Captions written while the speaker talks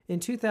In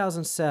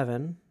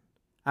 2007,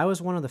 I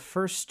was one of the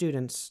first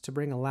students to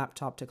bring a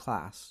laptop to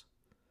class.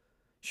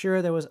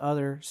 Sure, there was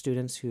other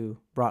students who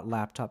brought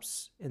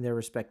laptops in their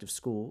respective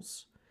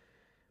schools,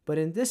 but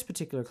in this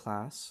particular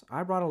class,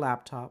 I brought a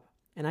laptop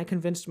and I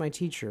convinced my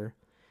teacher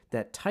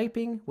that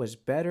typing was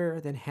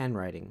better than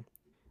handwriting.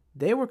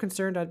 They were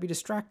concerned I'd be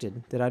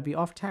distracted, that I'd be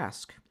off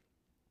task.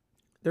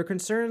 Their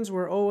concerns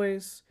were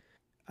always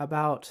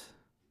about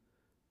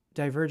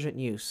divergent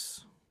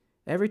use.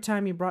 Every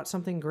time you brought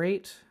something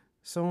great,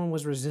 someone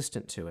was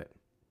resistant to it.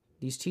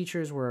 These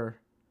teachers were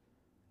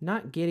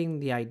not getting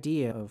the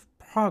idea of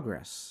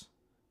progress.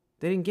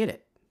 They didn't get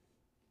it.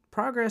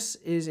 Progress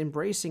is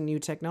embracing new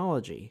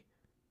technology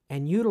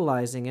and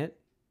utilizing it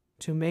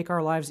to make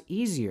our lives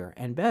easier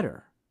and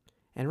better.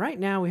 And right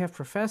now we have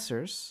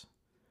professors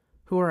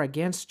who are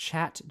against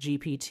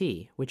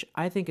ChatGPT, which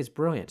I think is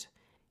brilliant.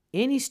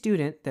 Any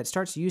student that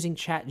starts using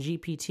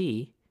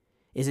ChatGPT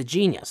is a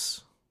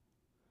genius.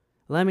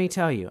 Let me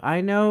tell you,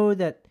 I know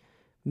that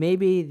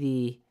maybe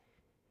the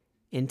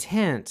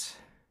intent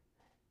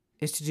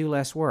is to do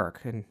less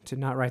work and to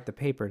not write the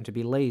paper and to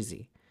be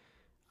lazy.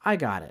 I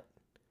got it.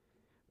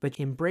 But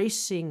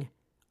embracing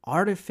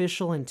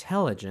artificial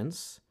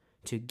intelligence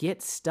to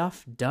get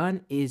stuff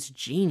done is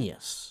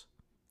genius.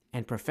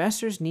 And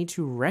professors need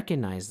to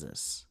recognize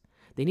this.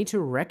 They need to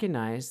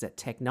recognize that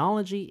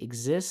technology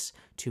exists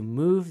to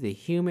move the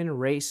human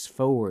race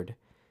forward.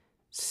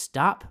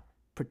 Stop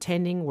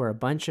pretending we're a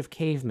bunch of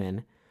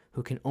cavemen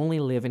who can only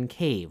live in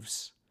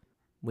caves.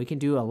 We can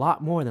do a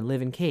lot more than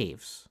live in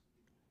caves.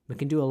 We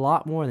can do a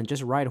lot more than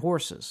just ride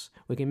horses.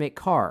 We can make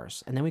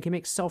cars, and then we can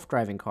make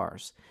self-driving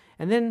cars.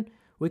 And then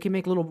we can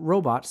make little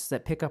robots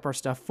that pick up our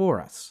stuff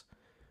for us.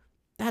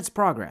 That's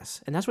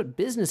progress, and that's what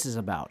business is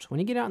about. When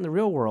you get out in the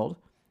real world,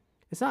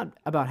 it's not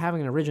about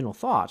having an original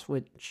thought,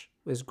 which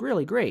is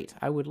really great.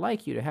 I would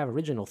like you to have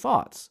original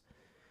thoughts.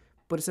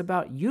 But it's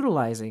about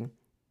utilizing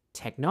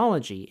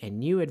technology and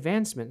new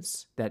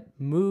advancements that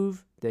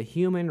move the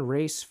human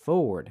race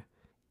forward.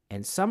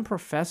 And some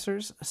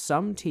professors,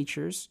 some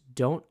teachers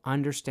don't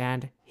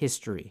understand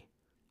history.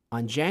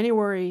 On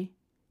January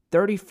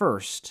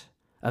 31st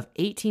of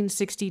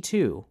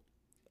 1862,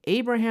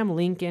 Abraham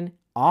Lincoln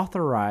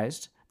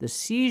authorized the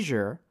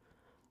seizure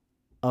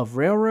of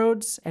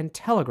railroads and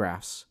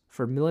telegraphs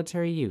for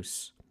military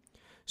use.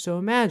 So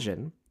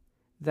imagine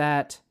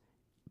that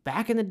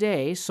back in the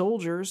day,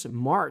 soldiers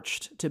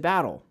marched to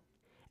battle.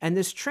 And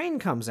this train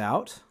comes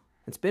out,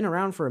 it's been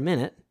around for a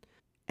minute,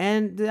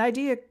 and the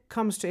idea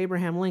comes to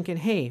Abraham Lincoln,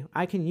 hey,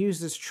 I can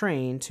use this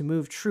train to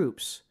move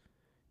troops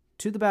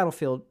to the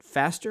battlefield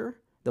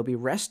faster, they'll be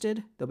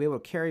rested, they'll be able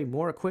to carry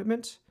more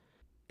equipment.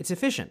 It's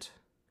efficient.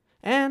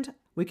 And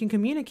we can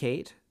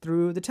communicate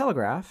through the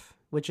telegraph,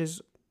 which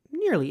is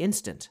nearly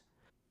instant.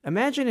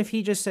 Imagine if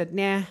he just said,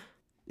 nah,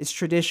 it's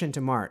tradition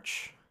to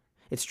march.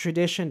 It's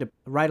tradition to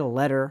write a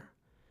letter,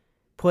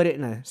 put it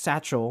in a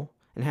satchel,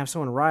 and have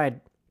someone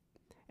ride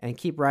and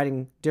keep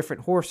riding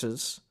different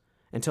horses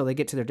until they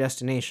get to their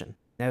destination.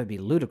 That would be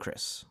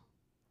ludicrous.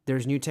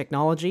 There's new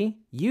technology,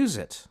 use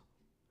it.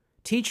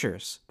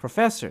 Teachers,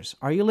 professors,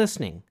 are you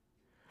listening?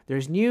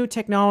 There's new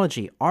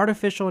technology,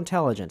 artificial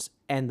intelligence,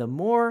 and the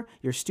more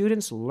your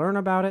students learn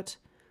about it,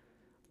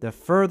 the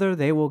further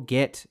they will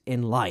get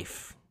in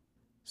life.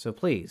 So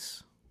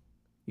please,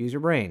 use your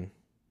brain.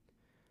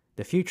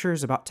 The future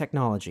is about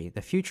technology.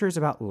 The future is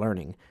about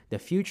learning. The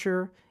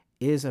future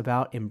is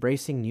about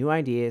embracing new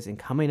ideas and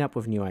coming up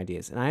with new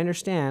ideas. And I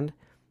understand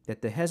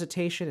that the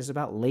hesitation is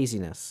about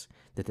laziness,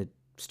 that the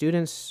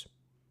students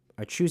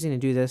are choosing to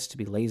do this to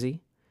be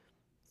lazy.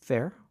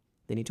 Fair.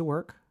 They need to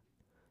work.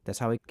 That's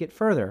how we get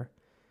further.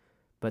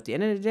 But at the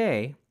end of the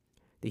day,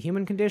 the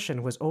human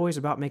condition was always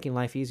about making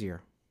life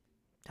easier.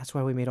 That's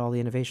why we made all the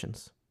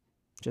innovations.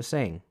 Just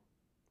saying.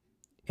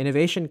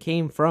 Innovation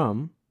came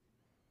from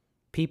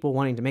people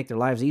wanting to make their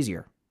lives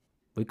easier.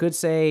 We could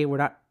say we're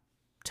not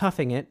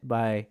toughing it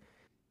by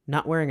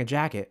not wearing a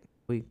jacket.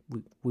 We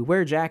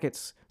wear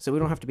jackets so we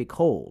don't have to be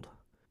cold.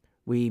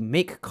 We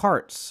make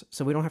carts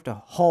so we don't have to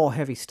haul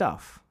heavy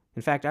stuff.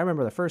 In fact, I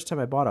remember the first time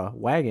I bought a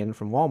wagon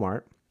from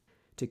Walmart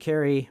to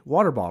carry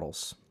water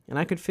bottles. And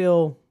I could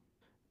feel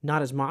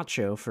not as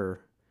macho for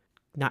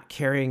not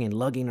carrying and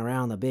lugging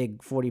around the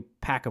big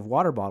 40-pack of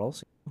water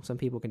bottles. Some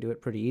people can do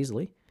it pretty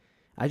easily.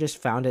 I just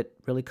found it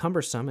really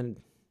cumbersome, and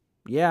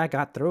yeah, I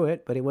got through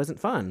it, but it wasn't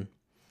fun.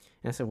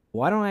 And I said,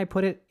 why don't I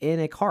put it in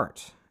a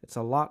cart? It's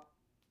a lot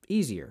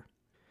easier.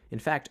 In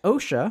fact,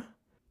 OSHA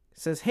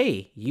says,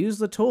 hey, use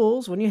the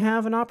tools when you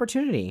have an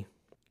opportunity.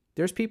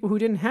 There's people who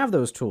didn't have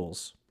those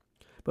tools,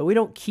 but we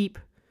don't keep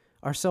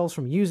ourselves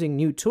from using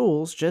new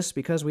tools just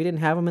because we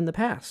didn't have them in the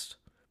past.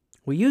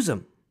 We use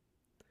them.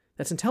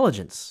 That's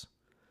intelligence.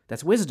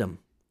 That's wisdom.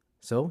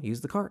 So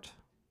use the cart.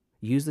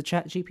 Use the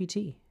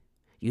ChatGPT.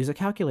 Use a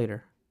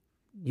calculator.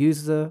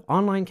 Use the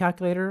online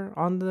calculator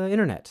on the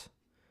internet.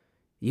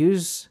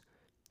 Use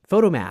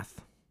photomath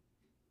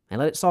and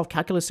let it solve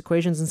calculus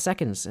equations in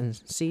seconds and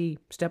see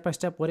step by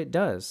step what it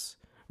does.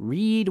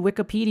 Read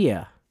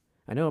Wikipedia.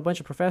 I know a bunch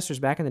of professors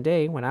back in the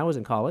day when I was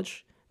in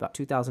college, about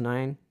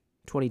 2009,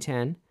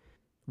 2010,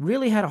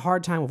 really had a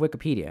hard time with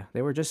Wikipedia.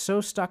 They were just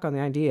so stuck on the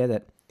idea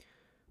that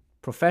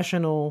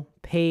professional,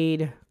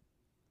 paid,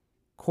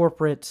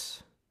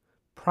 corporate,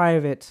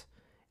 private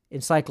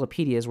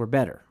encyclopedias were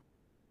better.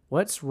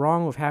 What's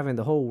wrong with having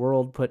the whole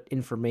world put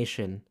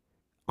information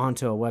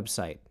onto a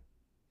website?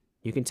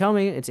 You can tell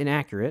me it's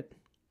inaccurate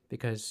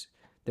because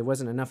there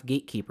wasn't enough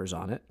gatekeepers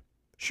on it.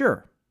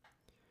 Sure.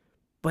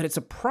 But it's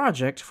a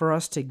project for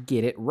us to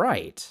get it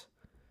right.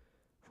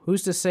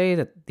 Who's to say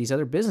that these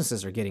other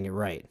businesses are getting it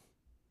right?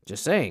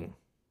 Just saying.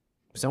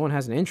 If someone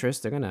has an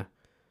interest, they're going to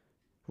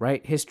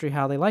write history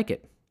how they like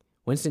it.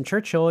 Winston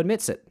Churchill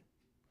admits it.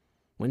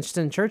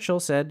 Winston Churchill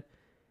said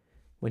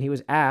when he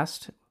was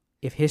asked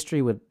if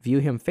history would view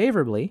him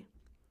favorably,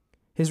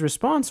 his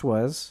response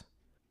was,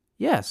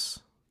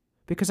 yes,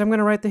 because I'm going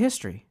to write the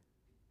history.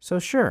 So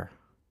sure,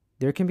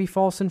 there can be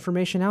false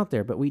information out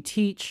there, but we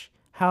teach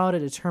how to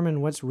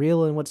determine what's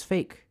real and what's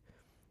fake.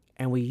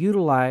 And we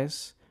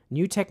utilize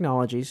new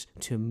technologies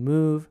to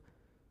move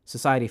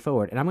society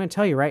forward. And I'm going to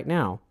tell you right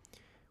now,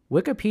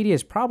 Wikipedia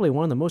is probably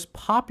one of the most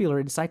popular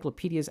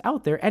encyclopedias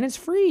out there, and it's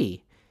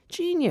free.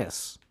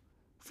 Genius.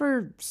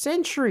 For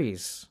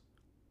centuries,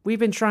 we've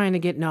been trying to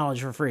get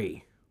knowledge for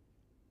free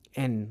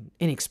and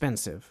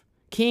inexpensive.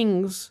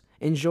 Kings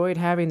enjoyed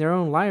having their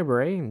own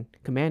library and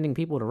commanding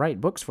people to write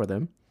books for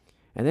them.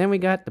 And then we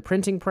got the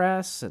printing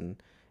press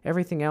and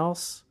everything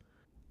else,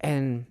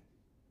 and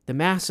the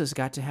masses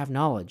got to have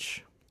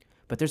knowledge.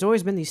 But there's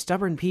always been these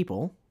stubborn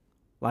people,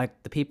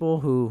 like the people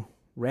who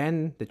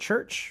ran the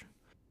church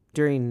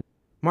during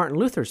Martin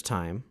Luther's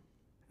time.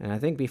 And I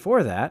think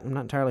before that, I'm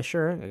not entirely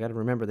sure, I got to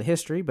remember the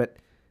history, but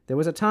there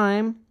was a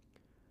time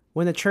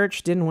when the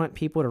church didn't want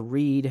people to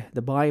read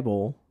the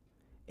Bible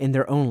in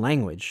their own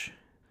language.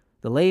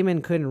 The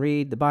laymen couldn't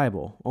read the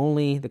Bible,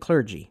 only the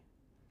clergy.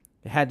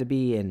 It had to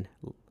be in,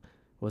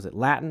 was it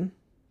Latin?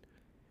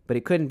 But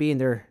it couldn't be in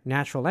their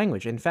natural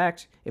language. In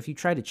fact, if you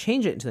try to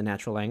change it into the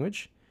natural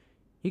language,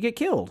 you get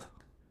killed.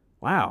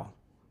 Wow,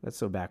 that's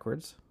so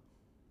backwards.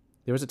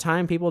 There was a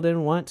time people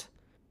didn't want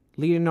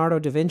Leonardo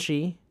da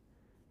Vinci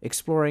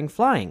exploring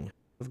flying.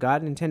 If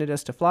God intended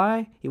us to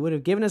fly, he would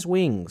have given us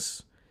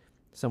wings,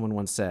 someone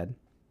once said.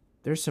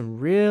 There's some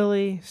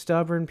really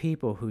stubborn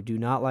people who do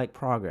not like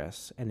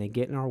progress, and they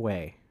get in our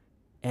way.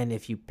 And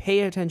if you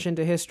pay attention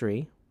to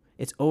history,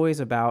 it's always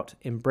about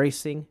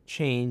embracing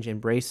change,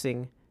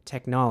 embracing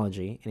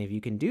technology. And if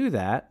you can do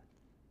that,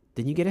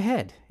 then you get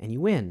ahead and you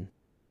win.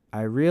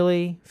 I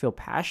really feel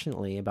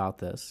passionately about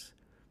this,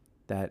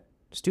 that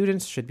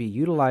students should be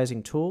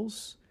utilizing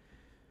tools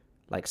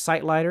like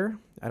SiteLighter.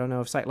 I don't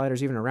know if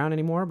SiteLighter's even around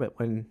anymore, but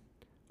when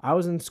I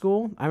was in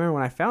school, I remember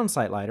when I found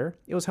SiteLighter,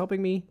 it was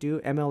helping me do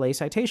MLA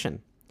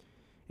citation.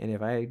 And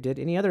if I did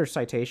any other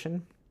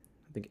citation,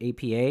 I think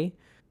APA,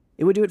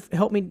 it would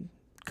help me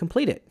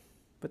complete it.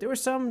 But there were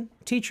some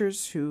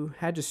teachers who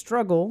had to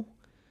struggle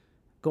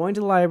going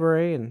to the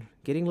library and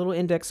getting little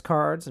index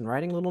cards and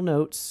writing little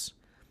notes.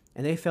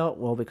 And they felt,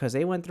 well, because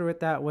they went through it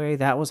that way,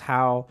 that was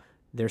how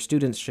their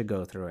students should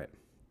go through it.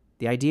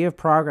 The idea of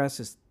progress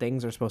is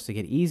things are supposed to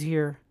get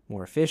easier,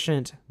 more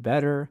efficient,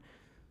 better.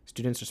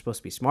 Students are supposed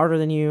to be smarter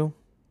than you.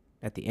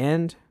 At the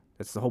end,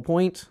 that's the whole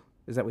point,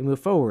 is that we move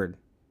forward,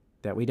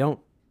 that we don't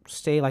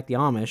stay like the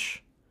Amish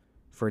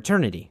for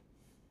eternity.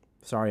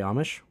 Sorry,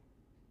 Amish.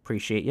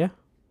 Appreciate you.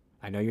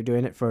 I know you're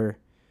doing it for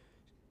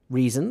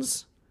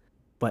reasons,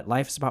 but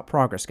life is about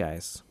progress,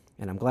 guys.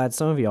 And I'm glad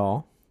some of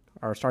y'all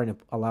are starting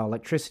to allow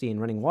electricity and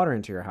running water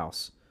into your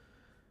house.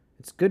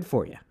 It's good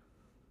for you.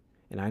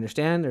 And I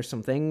understand there's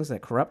some things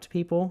that corrupt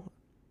people.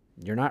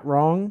 You're not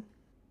wrong.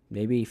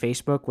 Maybe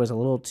Facebook was a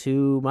little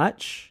too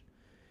much.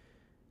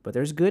 But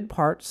there's good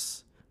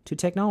parts to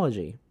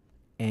technology.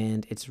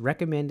 And it's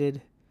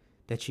recommended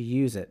that you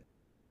use it,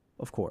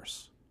 of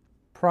course.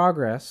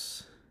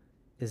 Progress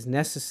is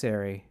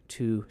necessary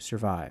to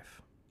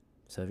survive.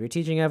 So if you're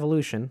teaching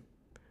evolution,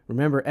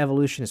 remember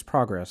evolution is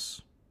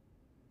progress.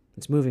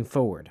 It's moving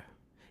forward.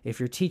 If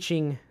you're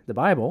teaching the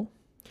Bible,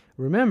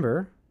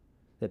 remember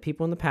that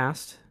people in the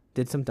past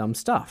did some dumb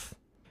stuff.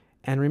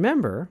 And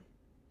remember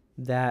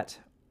that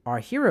our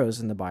heroes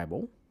in the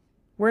Bible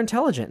were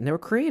intelligent and they were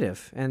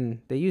creative,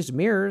 and they used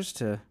mirrors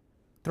to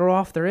throw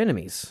off their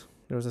enemies.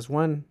 There was this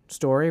one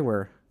story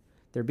where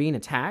they're being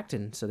attacked,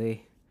 and so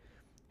they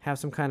have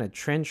some kind of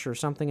trench or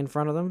something in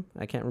front of them.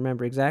 I can't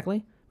remember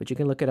exactly, but you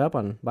can look it up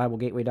on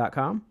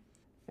BibleGateway.com.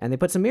 And they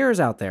put some mirrors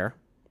out there,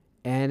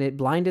 and it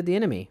blinded the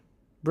enemy.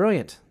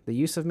 Brilliant, the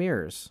use of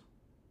mirrors.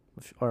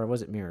 Or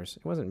was it mirrors?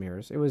 It wasn't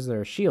mirrors. It was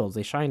their shields.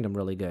 They shined them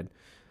really good.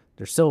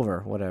 They're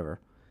silver, whatever.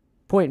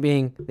 Point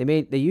being,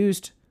 they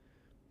used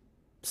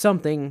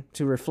something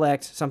to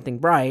reflect something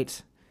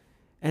bright,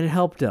 and it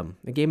helped them.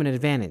 It gave them an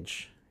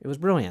advantage. It was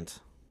brilliant.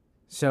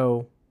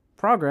 So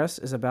progress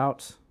is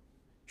about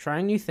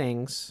trying new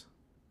things,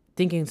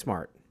 thinking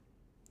smart.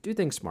 Do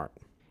things smart.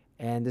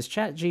 And this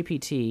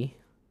ChatGPT,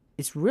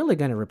 it's really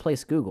going to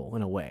replace Google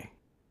in a way.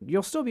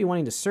 You'll still be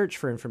wanting to search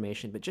for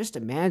information, but just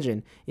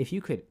imagine if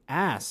you could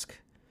ask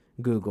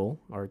Google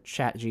or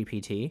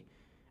ChatGPT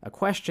a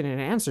question and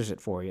it answers it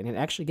for you, and it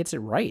actually gets it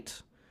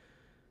right.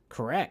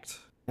 Correct.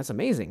 That's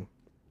amazing.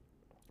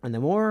 And the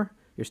more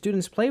your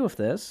students play with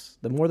this,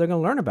 the more they're going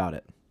to learn about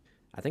it.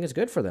 I think it's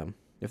good for them.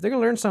 If they're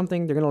going to learn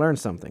something, they're going to learn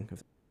something.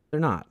 If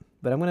they're not.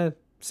 But I'm going to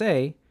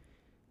say,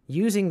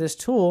 using this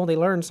tool, they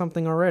learned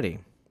something already.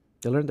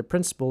 They learned the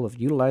principle of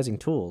utilizing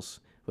tools,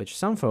 which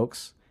some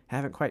folks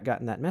haven't quite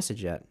gotten that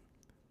message yet.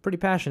 Pretty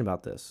passionate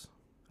about this.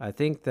 I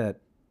think that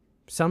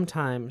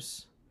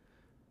sometimes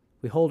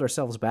we hold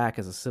ourselves back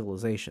as a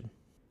civilization.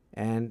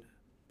 And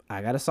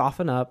I got to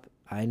soften up.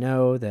 I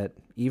know that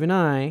even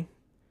I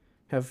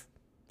have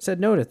said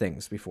no to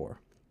things before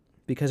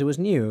because it was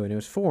new and it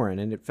was foreign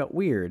and it felt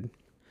weird.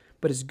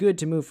 But it's good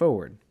to move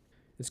forward.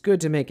 It's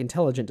good to make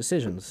intelligent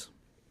decisions.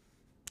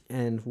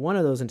 And one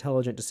of those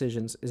intelligent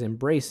decisions is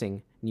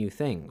embracing new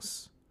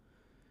things,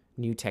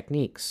 new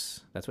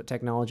techniques. That's what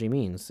technology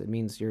means. It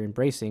means you're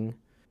embracing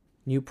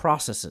new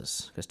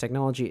processes, because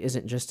technology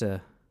isn't just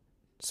a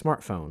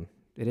smartphone.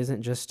 It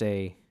isn't just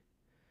a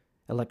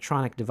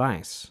electronic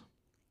device.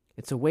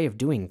 It's a way of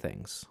doing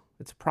things.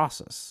 It's a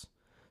process.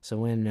 So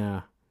when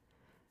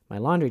my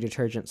laundry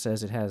detergent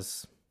says it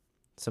has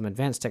some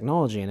advanced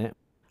technology in it,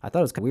 I thought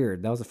it was kind of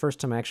weird. That was the first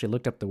time I actually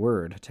looked up the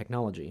word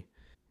technology.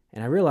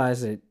 And I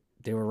realized that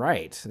they were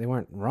right. They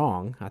weren't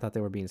wrong. I thought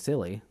they were being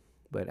silly.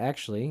 But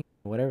actually,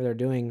 whatever they're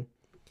doing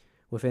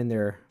within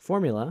their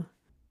formula,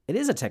 it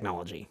is a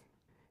technology.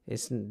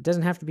 It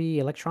doesn't have to be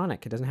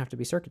electronic. It doesn't have to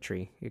be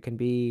circuitry. It can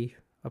be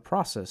a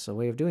process, a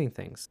way of doing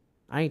things.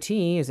 IT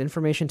is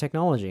information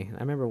technology.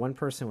 I remember one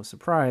person was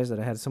surprised that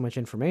I had so much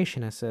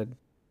information. I said,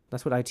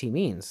 that's what IT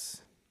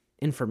means.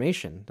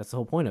 Information. That's the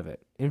whole point of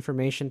it.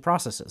 Information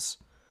processes.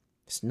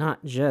 It's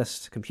not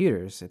just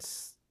computers.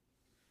 It's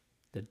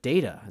the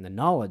data and the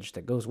knowledge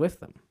that goes with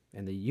them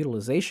and the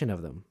utilization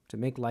of them to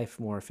make life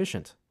more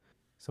efficient.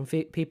 Some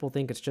people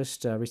think it's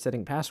just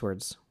resetting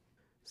passwords.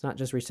 It's not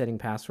just resetting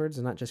passwords.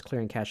 It's not just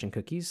clearing cache and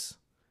cookies.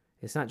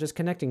 It's not just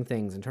connecting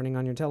things and turning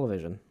on your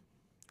television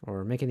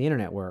or making the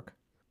internet work.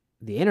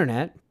 The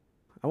internet,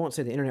 I won't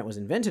say the internet was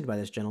invented by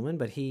this gentleman,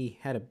 but he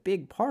had a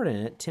big part in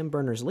it, Tim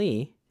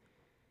Berners-Lee.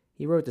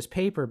 He wrote this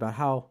paper about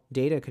how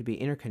data could be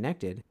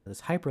interconnected,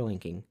 this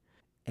hyperlinking.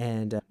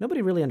 And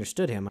nobody really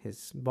understood him.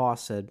 His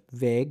boss said,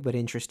 vague but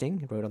interesting,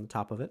 he wrote on the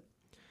top of it.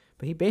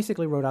 But he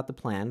basically wrote out the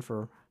plan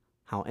for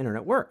how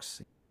internet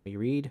works. You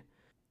read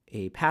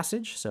a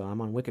passage, so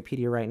I'm on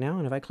Wikipedia right now,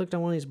 and if I clicked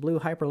on one of these blue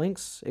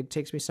hyperlinks, it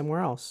takes me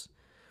somewhere else.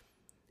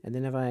 And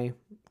then if I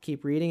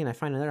keep reading and I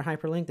find another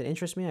hyperlink that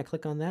interests me, I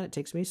click on that, it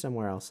takes me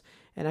somewhere else.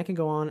 And I can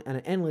go on an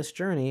endless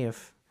journey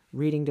of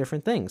reading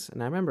different things.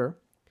 And I remember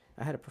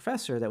I had a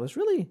professor that was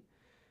really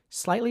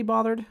slightly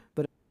bothered,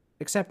 but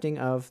accepting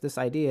of this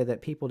idea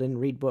that people didn't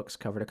read books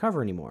cover to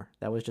cover anymore.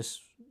 That was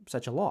just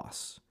such a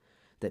loss,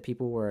 that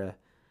people were a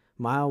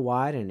mile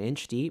wide and an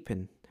inch deep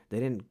and they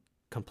didn't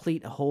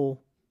complete a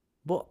whole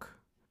book.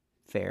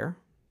 Fair.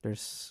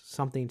 There's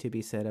something to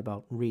be said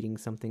about reading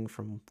something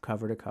from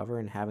cover to cover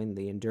and having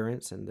the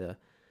endurance and the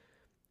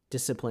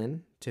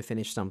discipline to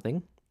finish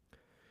something.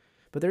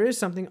 But there is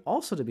something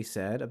also to be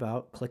said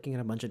about clicking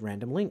on a bunch of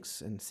random links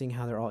and seeing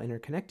how they're all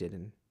interconnected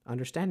and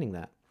understanding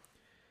that.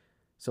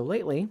 So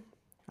lately,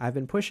 I've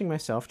been pushing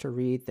myself to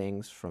read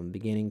things from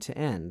beginning to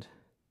end.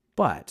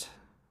 But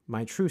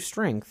my true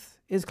strength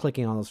is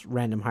clicking on those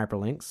random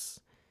hyperlinks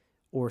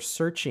or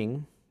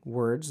searching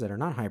words that are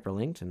not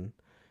hyperlinked and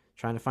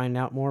trying to find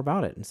out more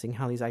about it and seeing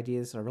how these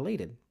ideas are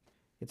related.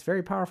 It's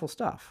very powerful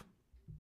stuff.